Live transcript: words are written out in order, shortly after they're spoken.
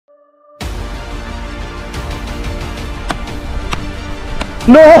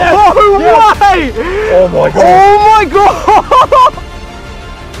No way! Oh my god! Oh my god!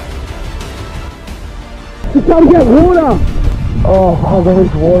 You gotta get water! Oh,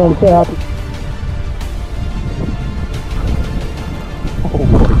 there's water, I'm so happy. Oh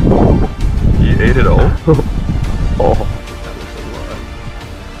my god. You ate it all? Oh.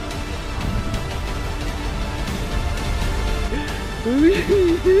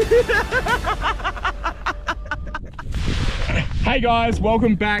 Hey guys,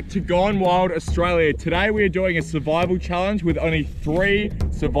 welcome back to Gone Wild Australia. Today we are doing a survival challenge with only 3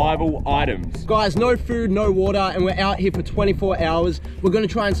 survival items. Guys, no food, no water, and we're out here for 24 hours. We're gonna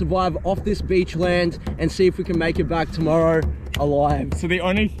try and survive off this beach land and see if we can make it back tomorrow alive. So the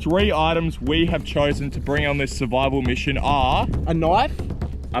only 3 items we have chosen to bring on this survival mission are A knife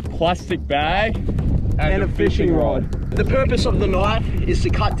a plastic bag and a fishing rod. The purpose of the knife is to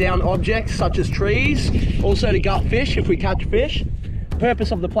cut down objects such as trees, also to gut fish if we catch fish.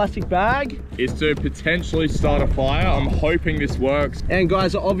 Purpose of the plastic bag is to potentially start a fire. I'm hoping this works. And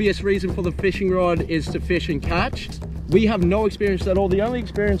guys, the obvious reason for the fishing rod is to fish and catch. We have no experience at all. The only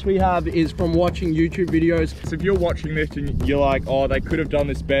experience we have is from watching YouTube videos. So if you're watching this and you're like, oh, they could have done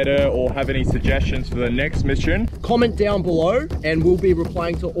this better, or have any suggestions for the next mission, comment down below and we'll be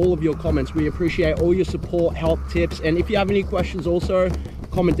replying to all of your comments. We appreciate all your support, help, tips, and if you have any questions also,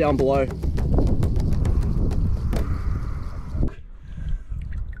 comment down below.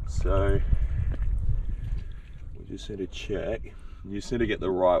 so we just need to check. You just need to get the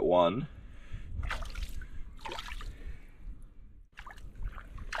right one.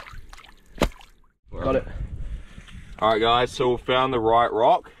 Got it. All right guys, so we found the right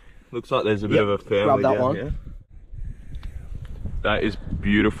rock. Looks like there's a bit of a family grab that down one. here. That is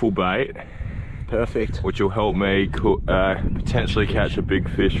beautiful bait, Perfect. which will help me potentially catch a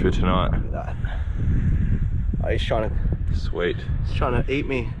big fish for tonight. Look at that. Oh, he's trying Sweet. to eat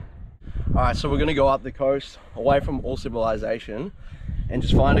me. All right, so we're gonna go up the coast, away from all civilization, and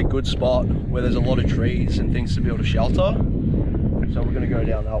just find a good spot where there's a lot of trees and things to build a shelter. So we're gonna go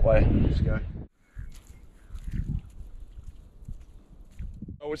down that way. Let's go.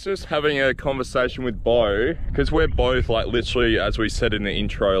 I was just having a conversation with Bo, because we're both like literally, as we said in the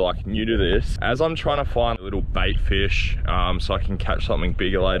intro, like new to this. As I'm trying to find a little bait fish so I can catch something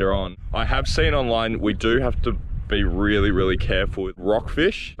bigger later on, I have seen online we do have to be really careful with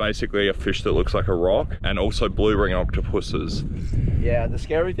rockfish, basically a fish that looks like a rock, and also blue ring octopuses. Yeah, the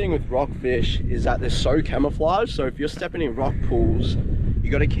scary thing with rockfish is that they're so camouflaged, so if you're stepping in rock pools,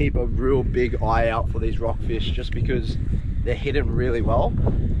 you got to keep a real big eye out for these rockfish, just because they're hidden really well,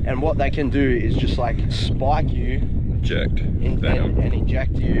 and what they can do is just like spike you Inject. and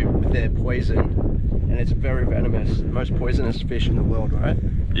inject you with their poison, and it's very venomous. The most poisonous fish in the world, right?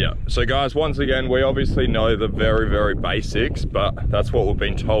 Yeah, so guys, once again, we obviously know the very basics, but that's what we've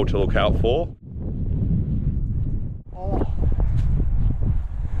been told to look out for. Oh.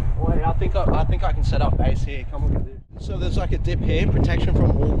 Wait, I think I can set up base here. Come on with this. So there's like a dip here, protection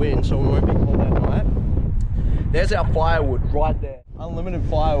from all wind, so we won't be cold at night. There's our firewood right there. Unlimited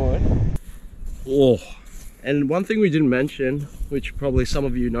firewood. Oh. And one thing we didn't mention, which probably some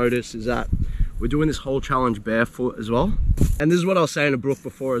of you noticed, is that we're doing this whole challenge barefoot as well. And this is what I was saying to Brooke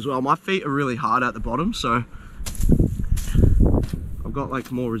before as well. My feet are really hard at the bottom, so I've got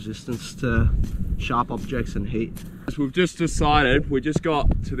like more resistance to sharp objects and heat. We've just decided, we just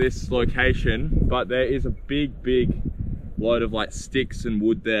got to this location, but there is a big load of like sticks and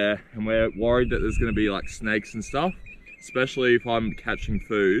wood there, and we're worried that there's going to be like snakes and stuff, especially if I'm catching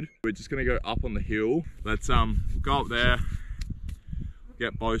food. We're just going to go up on the hill. Let's go up there,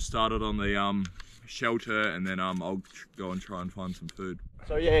 get Bo started on the shelter, and then I'll go and try and find some food.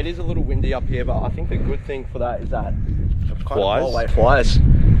 So yeah, it is a little windy up here, but I think the good thing for that is that Flies? Away flies.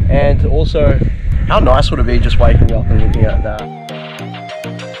 And also, how nice would it be just waking up and looking at that?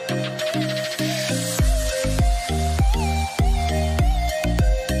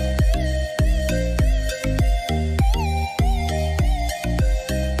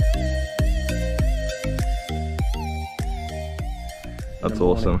 That's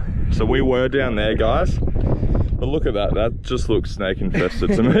awesome. So we were down there, guys, but look at that. That just looks snake infested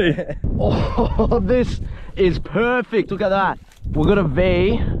to me. Oh, this is perfect. Look at that. We've got a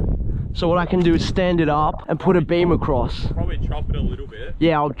V, so what I can do is stand it up and put a beam across. Probably chop it a little bit.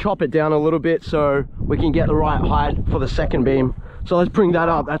 Yeah, I'll chop it down a little bit so we can get the right height for the second beam. So let's bring that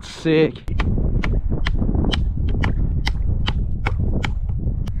up. That's sick.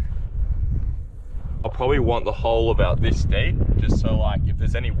 I'll probably want the hole about this deep, just so like if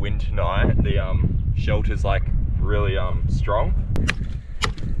there's any wind tonight, the shelter's like really strong.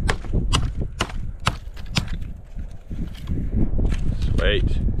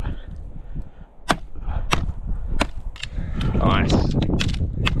 Sweet. Nice.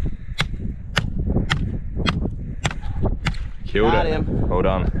 Killed Got it. him. Well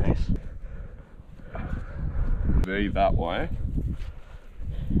done. Nice. V that way.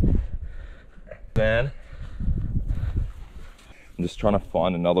 Then I'm just trying to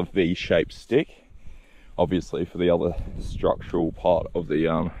find another V-shaped stick. Obviously for the other structural part of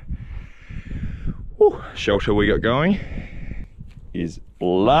the shelter we got going is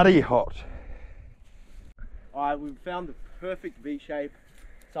bloody hot. Alright, we've found the perfect V shape.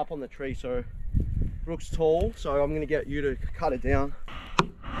 It's up on the tree, so Brooke's tall, so I'm gonna get you to cut it down.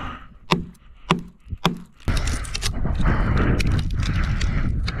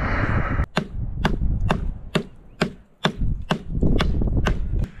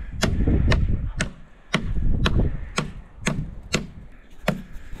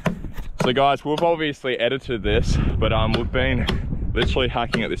 So guys, we've obviously edited this, but we've been literally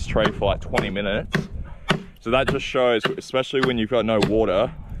hacking at this tree for like 20 minutes. So that just shows, especially when you've got no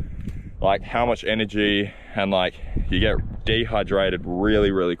water, like how much energy and like you get dehydrated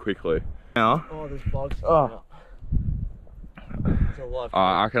really, really quickly. Now, Oh, there's bugs. Oh. It's a live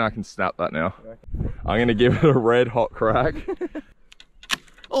I reckon I can snap that now. I'm gonna give it a red hot crack.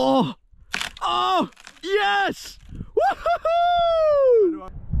 Oh! Oh! Yes! Woohoo!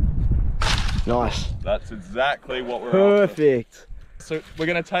 Nice. That's exactly what we're after. Perfect. So we're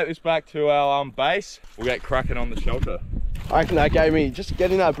gonna take this back to our base. We'll get cracking on the shelter. I reckon that gave me, just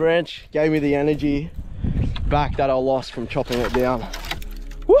getting that branch, gave me the energy back that I lost from chopping it down.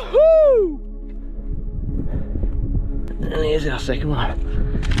 Woohoo! And here's our second one.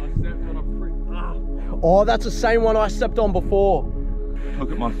 Oh, that's the same one I stepped on before.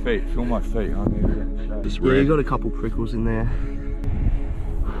 Look at my feet, feel my feet. I need to get in shape. Just Yeah, you got a couple prickles in there.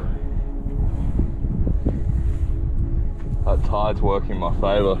 That tide's working in my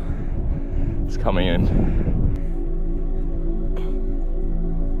favour. It's coming in.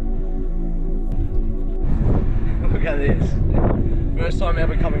 Look at this. First time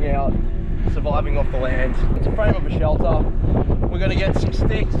ever coming out, surviving off the land. It's a frame of a shelter. We're gonna get some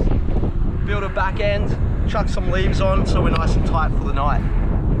sticks, build a back end, chuck some leaves on so we're nice and tight for the night.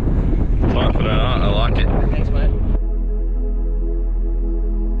 Time for that, I like it. Thanks, mate.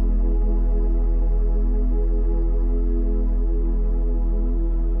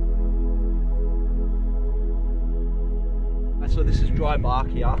 So this is dry bark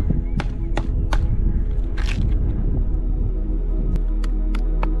here.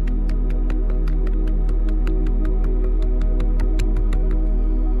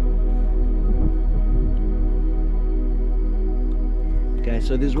 Okay,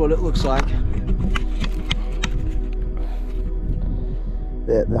 so this is what it looks like.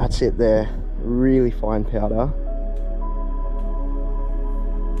 There, that's it there. Really fine powder.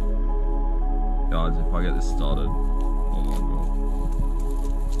 Guys, if I get this started, oh my god.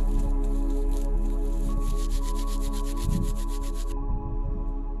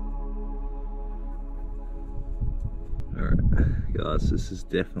 Alright, guys, this is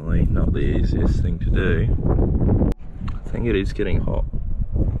definitely not the easiest thing to do. I think it is getting hot.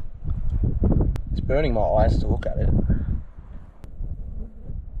 It's burning my eyes to look at it.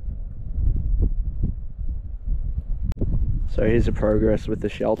 So here's the progress with the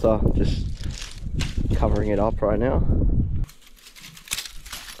shelter, just covering it up right now.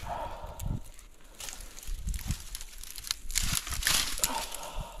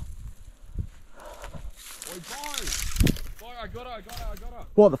 I got her.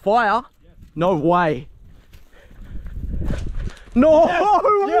 What, the fire? Yes. No way. No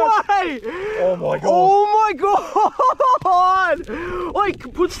way! Oh my god. Oh my god!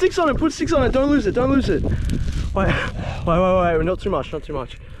 Wait, put sticks on it, don't lose it, Wait, not too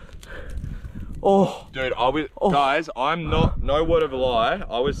much. Oh. Dude, guys, I'm not, no word of a lie,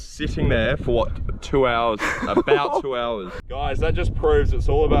 I was sitting there for what, 2 hours, about 2 hours. Guys, that just proves it's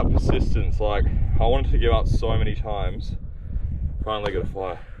all about persistence. Like, I wanted to give up so many times. Finally got a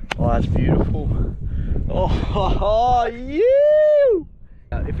fire. Oh, that's beautiful. Oh, you!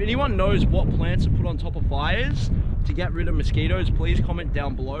 If anyone knows what plants to put on top of fires to get rid of mosquitoes, please comment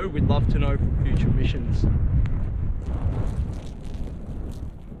down below. We'd love to know for future missions.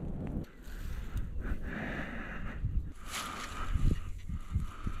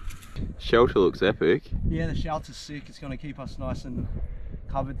 Shelter looks epic. Yeah, the shelter's sick. It's going to keep us nice and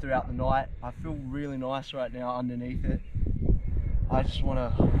covered throughout the night. I feel really nice right now underneath it. I just want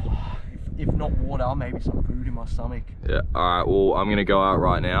to, if not water, maybe some food in my stomach. Yeah, alright, well, I'm going to go out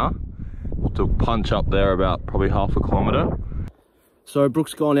right now to punch up there about probably half a kilometre. So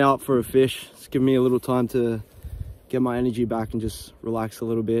Brooke's gone out for a fish. It's given me a little time to get my energy back and just relax a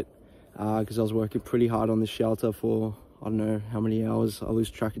little bit, because I was working pretty hard on the shelter for I don't know how many hours. I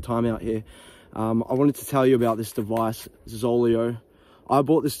lose track of time out here. I wanted to tell you about this device, Zoleo. I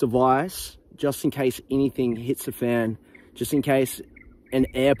bought this device just in case anything hits the fan, just in case an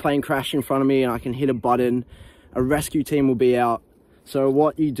airplane crashed in front of me and I can hit a button, a rescue team will be out. So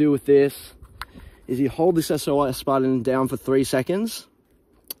what you do with this is you hold this SOS button down for 3 seconds,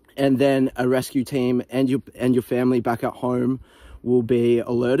 and then a rescue team and your family back at home will be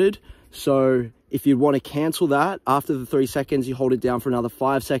alerted. So if you want to cancel that, after the 3 seconds, you hold it down for another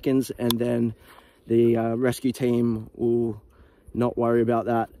 5 seconds, and then the rescue team will not worry about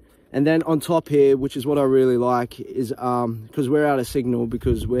that. And then on top here, which is what I really like, is because we're out of signal,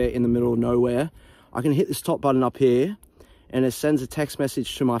 because we're in the middle of nowhere, I can hit this top button up here and it sends a text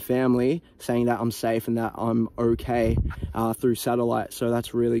message to my family saying that I'm safe and that I'm okay through satellite. So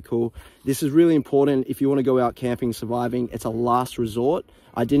that's really cool. This is really important if you want to go out camping, surviving. It's a last resort.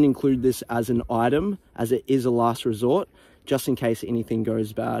 I didn't include this as an item, as it is a last resort, just in case anything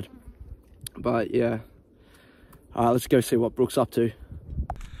goes bad. But yeah, let's go see what Brooke's up to.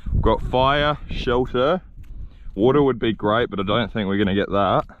 We've got fire, shelter, water would be great, but I don't think we're gonna get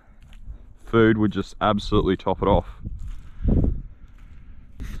that. Food would just absolutely top it off.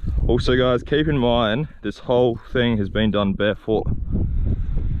 Also guys, keep in mind, this whole thing has been done barefoot.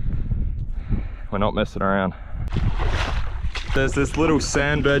 We're not messing around. There's this little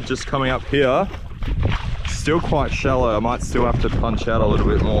sand bed just coming up here. Still quite shallow, I might still have to punch out a little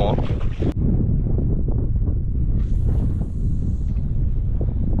bit more.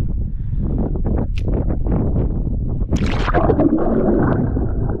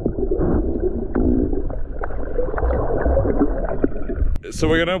 So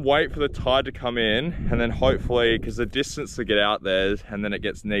we're gonna wait for the tide to come in, and then hopefully, because the distance to get out there, and then it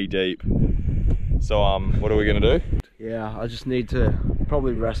gets knee deep. So what are we gonna do? Yeah, I just need to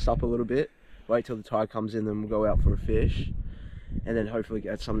probably rest up a little bit, wait till the tide comes in, then we'll go out for a fish, and then hopefully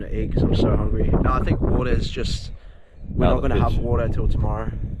get something to eat because I'm so hungry. No, I think water is just, we're not gonna have water till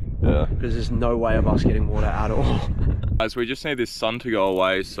tomorrow. Yeah. Because there's no way of us getting water at all. Guys, we just need this sun to go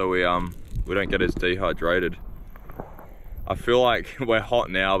away so we don't get as dehydrated. I feel like we're hot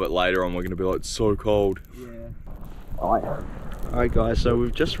now, but later on we're gonna be like, it's so cold. Yeah. Alright guys, so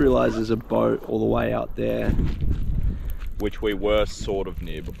we've just realized there's a boat all the way out there, which we were sort of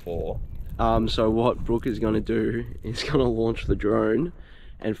near before. So what Brooke is gonna do is gonna launch the drone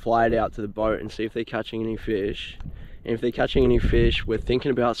and fly it out to the boat and see if they're catching any fish. And if they're catching any fish, we're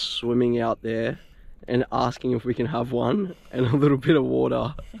thinking about swimming out there and asking if we can have one and a little bit of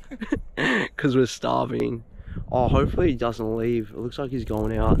water because we're starving. Oh, hopefully he doesn't leave. It looks like he's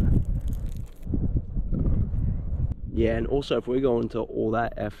going out. Yeah, and also if we're going to all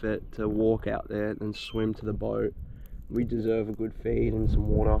that effort to walk out there and swim to the boat, we deserve a good feed and some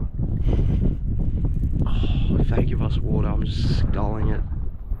water. Oh, if they give us water, I'm just sculling it.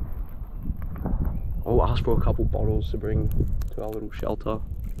 I'll ask for a couple bottles to bring to our little shelter.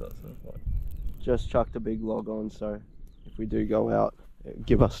 Just chucked a big log on, so if we do go out,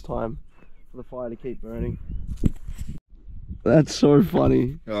 give us time for the fire to keep burning. That's so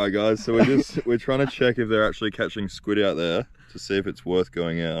funny. Alright guys, so we're trying to check if they're actually catching squid out there to see if it's worth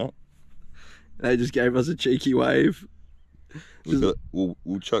going out. They just gave us a cheeky wave. We'll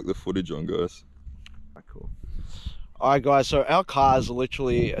chuck the footage on, guys. Cool. Alright guys, so our car is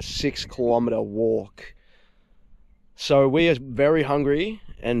literally a 6-kilometer walk. So we are very hungry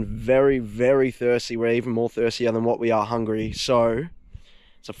and very, very thirsty. We're even more thirstier than what we are hungry. So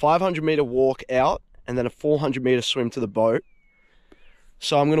it's a 500-meter walk out and then a 400-meter swim to the boat.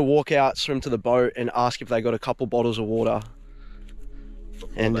 So I'm gonna walk out, swim to the boat and ask if they got a couple bottles of water. Before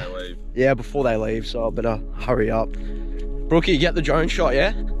they leave. Yeah, before they leave, so I better hurry up. Brookie, get the drone shot,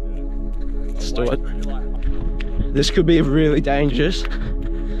 yeah? Let's do it. This could be really dangerous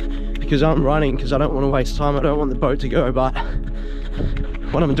because I'm running, because I don't want to waste time. I don't want the boat to go, but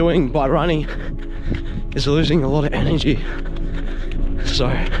what I'm doing by running is losing a lot of energy. So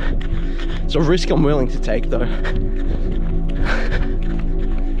it's a risk I'm willing to take though.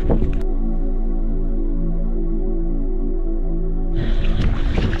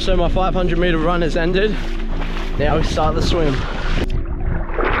 So my 500-meter run has ended. Now we start the swim.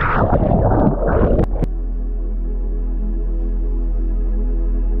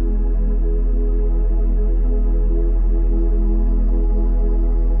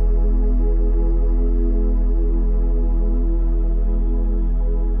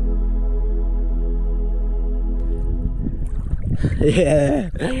 Yeah,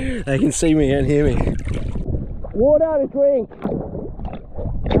 they can see me and hear me. Water to drink.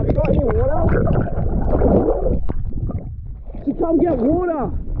 Have you got any water? come get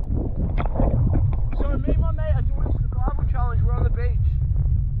water. So me and my mate are doing a survival challenge. We're on the beach.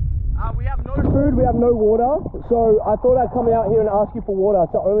 We have no food, we have no water. So I thought I'd come out here and ask you for water.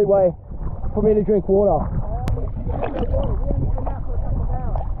 It's the only way for me to drink water.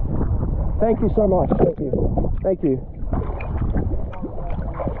 Thank you so much. Thank you. Thank you.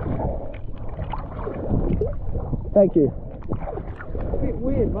 Thank you. A bit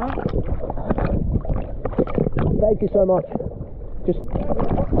weird, man. Thank you so much. Just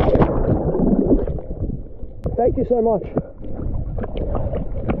thank you so much.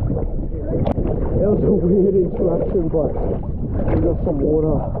 It was a weird interaction, but we got some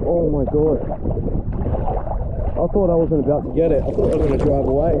water. Oh my god. I thought I wasn't about to get it. I thought I was going to drive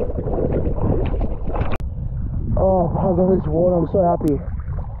away. Oh, I got this water. I'm so happy.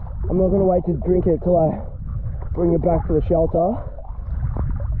 I'm not going to wait to drink it till I bring it back to the shelter.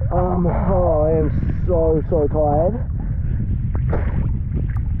 Oh, I am so tired.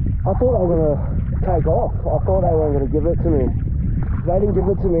 I thought they were going to take off. I thought they weren't going to give it to me. If they didn't give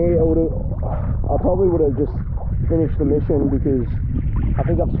it to me, I probably would have just finished the mission, because I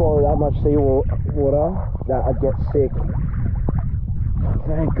think I've swallowed that much seawater that I'd get sick.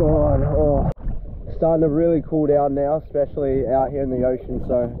 Thank God. Oh, starting to really cool down now, especially out here in the ocean,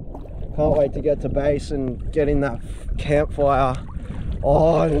 so can't wait to get to base and get in that campfire.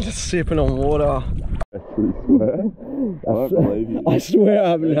 Oh, and just sipping on water. I don't believe you. I swear I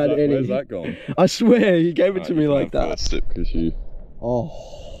haven't had any. Where's that gone? I swear, you gave it to me like that. First sip, because you... Oh,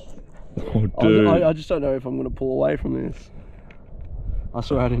 dude. I just don't know if I'm going to pull away from this. I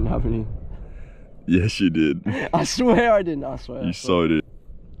swear I didn't have any. Yes, you did. I swear I didn't. I swear. You so did.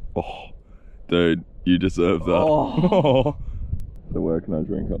 Oh, dude, you deserve that. Oh. So where can I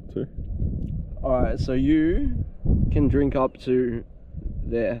drink up to? Alright, so you can drink up to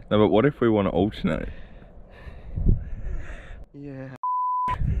there. No, but what if we want to alternate? Yeah.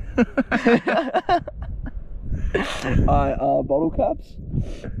 Alright, bottle caps.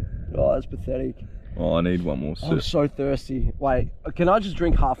 Oh, that's pathetic. Oh, I need one more sip. I'm so thirsty. Wait, can I just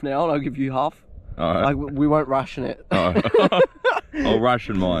drink half now and I'll give you half? Alright. Like, we won't ration it. I'll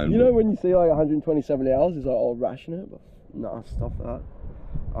ration mine. You know when you see like 127 hours, it's like, I'll ration it? But no, stop that.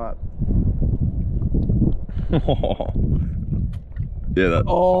 Alright. Yeah, that.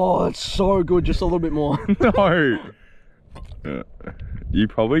 Oh, it's so good. Just a little bit more. No. Yeah. You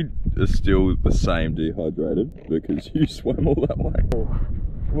probably are still the same dehydrated because you swam all that way.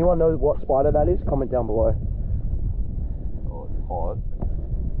 Anyone know what spider that is? Comment down below. Oh, it's hot.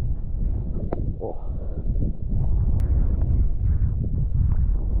 Oh.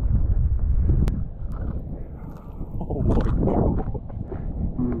 Oh my god.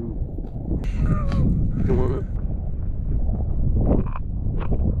 You want it?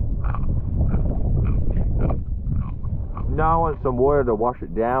 No, I want some water to wash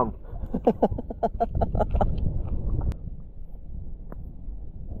it down.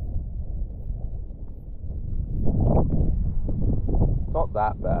 Not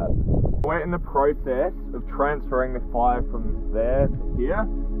that bad. We're in the process of transferring the fire from there to here,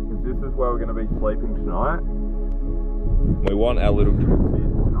 because this is where we're going to be sleeping tonight. We want our little kids here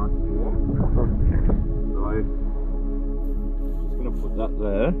nice and warm. So, just going to put that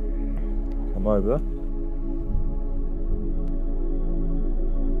there. Come over.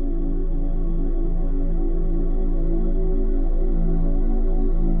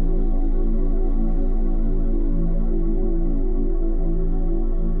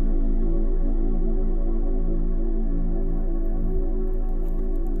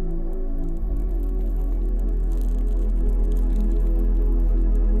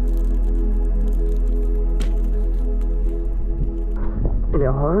 In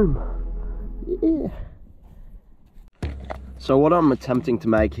our home. Yeah. So what I'm attempting to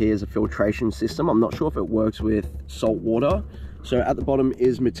make here is a filtration system. I'm not sure if it works with salt water. So at the bottom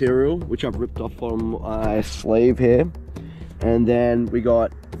is material, which I've ripped off from my sleeve here. And then we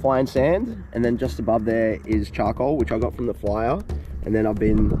got fine sand, and then just above there is charcoal, which I got from the flyer. And then I've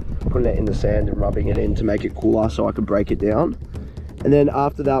been putting it in the sand and rubbing it in to make it cooler so I could break it down. And then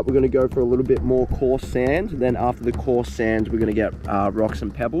after that, we're going to go for a little bit more coarse sand. Then after the coarse sand, we're going to get rocks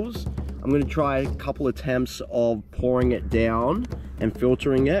and pebbles. I'm going to try a couple attempts of pouring it down and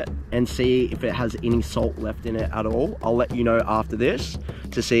filtering it and see if it has any salt left in it at all. I'll let you know after this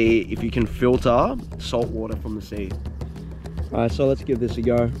to see if you can filter salt water from the sea. All right, so let's give this a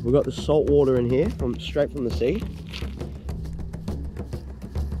go. We've got the salt water in here straight from the sea.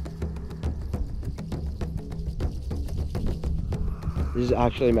 This is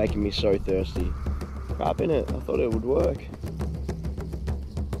actually making me so thirsty. Crap in it, I thought it would work.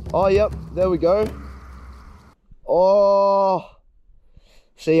 Oh, yep, there we go. Oh,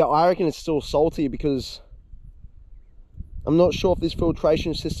 see, I reckon it's still salty because I'm not sure if this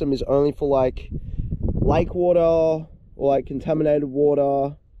filtration system is only for like lake water or like contaminated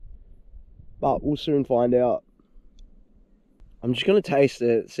water, but we'll soon find out. I'm just gonna taste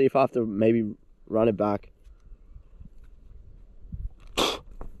it, see if I have to maybe run it back.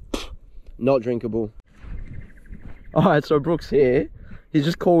 Not drinkable. Alright, so Brooks here. He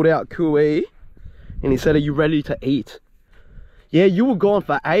just called out Kui and he said, are you ready to eat? Yeah, you were gone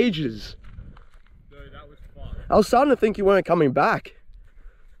for ages. Dude, that was fun. I was starting to think you weren't coming back.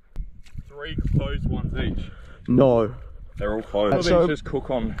 3 closed ones each. No. They're all closed. So, these just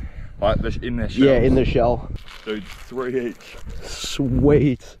cook on, like, in their shell. yeah, in the shell. Dude, 3 each.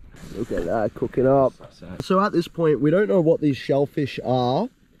 Sweet. Look at that, cooking up. So at this point, we don't know what these shellfish are,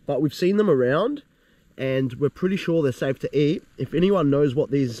 but we've seen them around and we're pretty sure they're safe to eat. If anyone knows what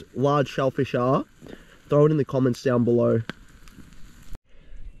these large shellfish are, throw it in the comments down below.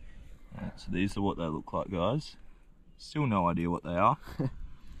 Right, so these are what they look like, guys. Still no idea what they are.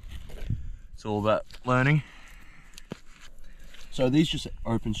 It's all about learning. So these just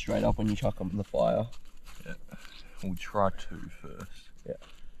open straight up when you chuck them in the fire. Yeah, we'll try 2 first. Yeah.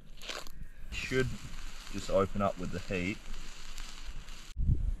 Should just open up with the heat.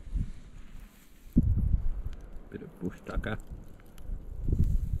 Bit of bush tucker.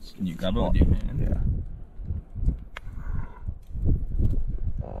 Can you grab it with your hand? Yeah.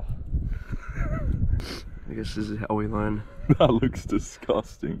 Oh. I guess this is how we learn That looks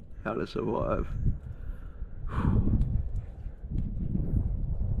disgusting. how to survive.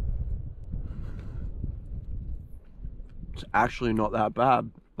 It's actually not that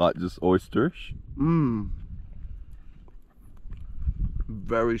bad. Like just oysterish? Mmm.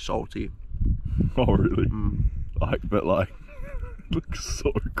 Very salty. Oh really? Mm. Like, but like, looks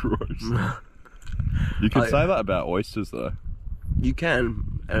so gross. You could say that about oysters though. You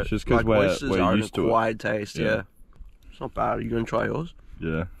can. It's just 'cause we're used to it. Acquired taste, yeah. It's not bad. Are you gonna try yours?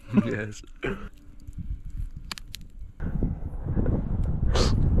 Yeah. Yes.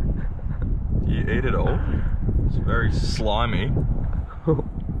 You eat it all? It's very slimy.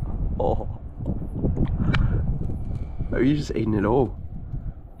 Oh. Are you just eating it all?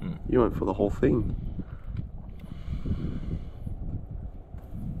 Mm. You went for the whole thing.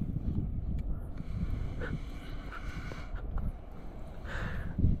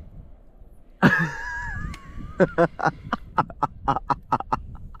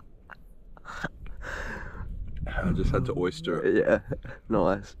 I just had to oyster it. Yeah,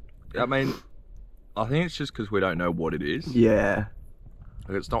 nice. I mean, I think it's just because we don't know what it is. Yeah.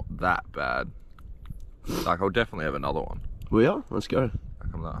 Like, it's not that bad. Like, I'll definitely have another one. We are? Let's go.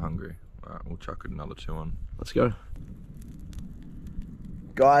 Like, I'm that hungry. Alright, we'll chuck another 2 on. Let's go.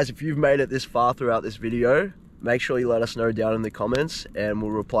 Guys, if you've made it this far throughout this video, make sure you let us know down in the comments and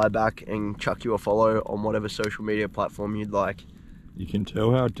we'll reply back and chuck you a follow on whatever social media platform you'd like. You can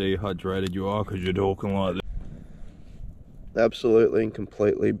tell how dehydrated you are because you're talking like this. Absolutely and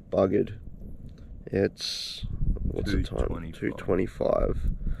completely buggered. It's, what's the time? 2:25. 2:25.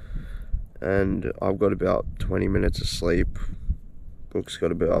 And I've got about 20 minutes of sleep. Brooke's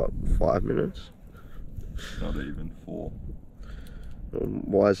got about 5 minutes. Not even 4.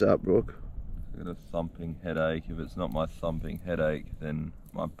 Why is that, Brooke? I've got a thumping headache. If it's not my thumping headache, then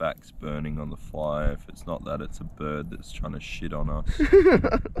my back's burning on the fire. If it's not that, it's a bird that's trying to shit on us.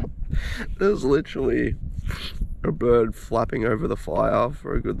 There's literally a bird flapping over the fire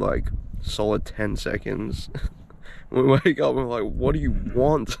for a good like solid 10 seconds. We wake up and we're like, what do you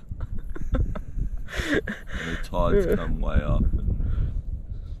want? And the tides come way up and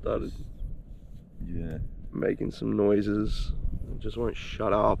Started yeah, making some noises. It just won't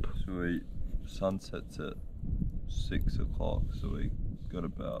shut up. sweet. Sunset's at 6 o'clock, so we got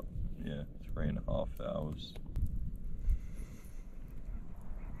about 3.5 hours.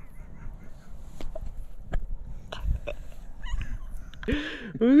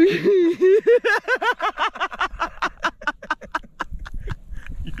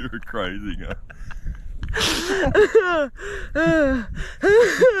 You're a crazy guy.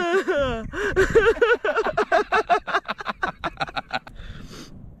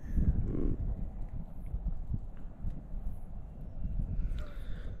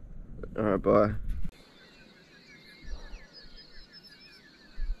 Alright, bye.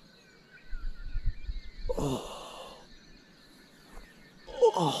 Oh.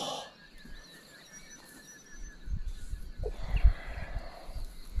 Oh.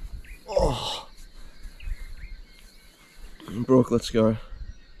 Oh. Brooke, let's go.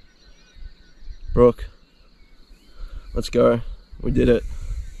 Brooke, let's go. We did it.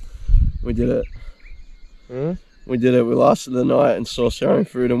 We did it. Hmm? We did it. We lasted the night and saw sharing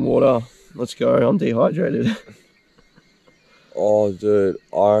food and water. Let's go. I'm dehydrated. Oh, dude,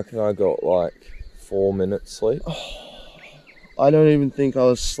 I reckon I got like 4 minutes sleep. I don't even think I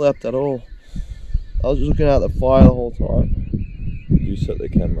was slept at all. I was just looking at the fire the whole time. You set the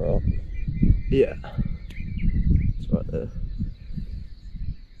camera up. Yeah. It's right there.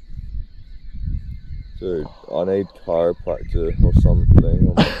 Dude, I need chiropractor or something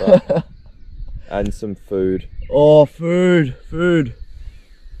on my back. And some food. Oh, food.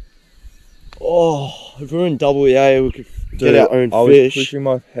 Oh, if we were in WA, we could get our own I fish. was pushing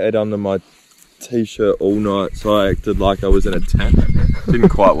my head under my t-shirt all night, so I acted like I was in a tent. Didn't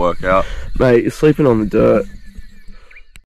quite work out. Mate, you're sleeping on the dirt.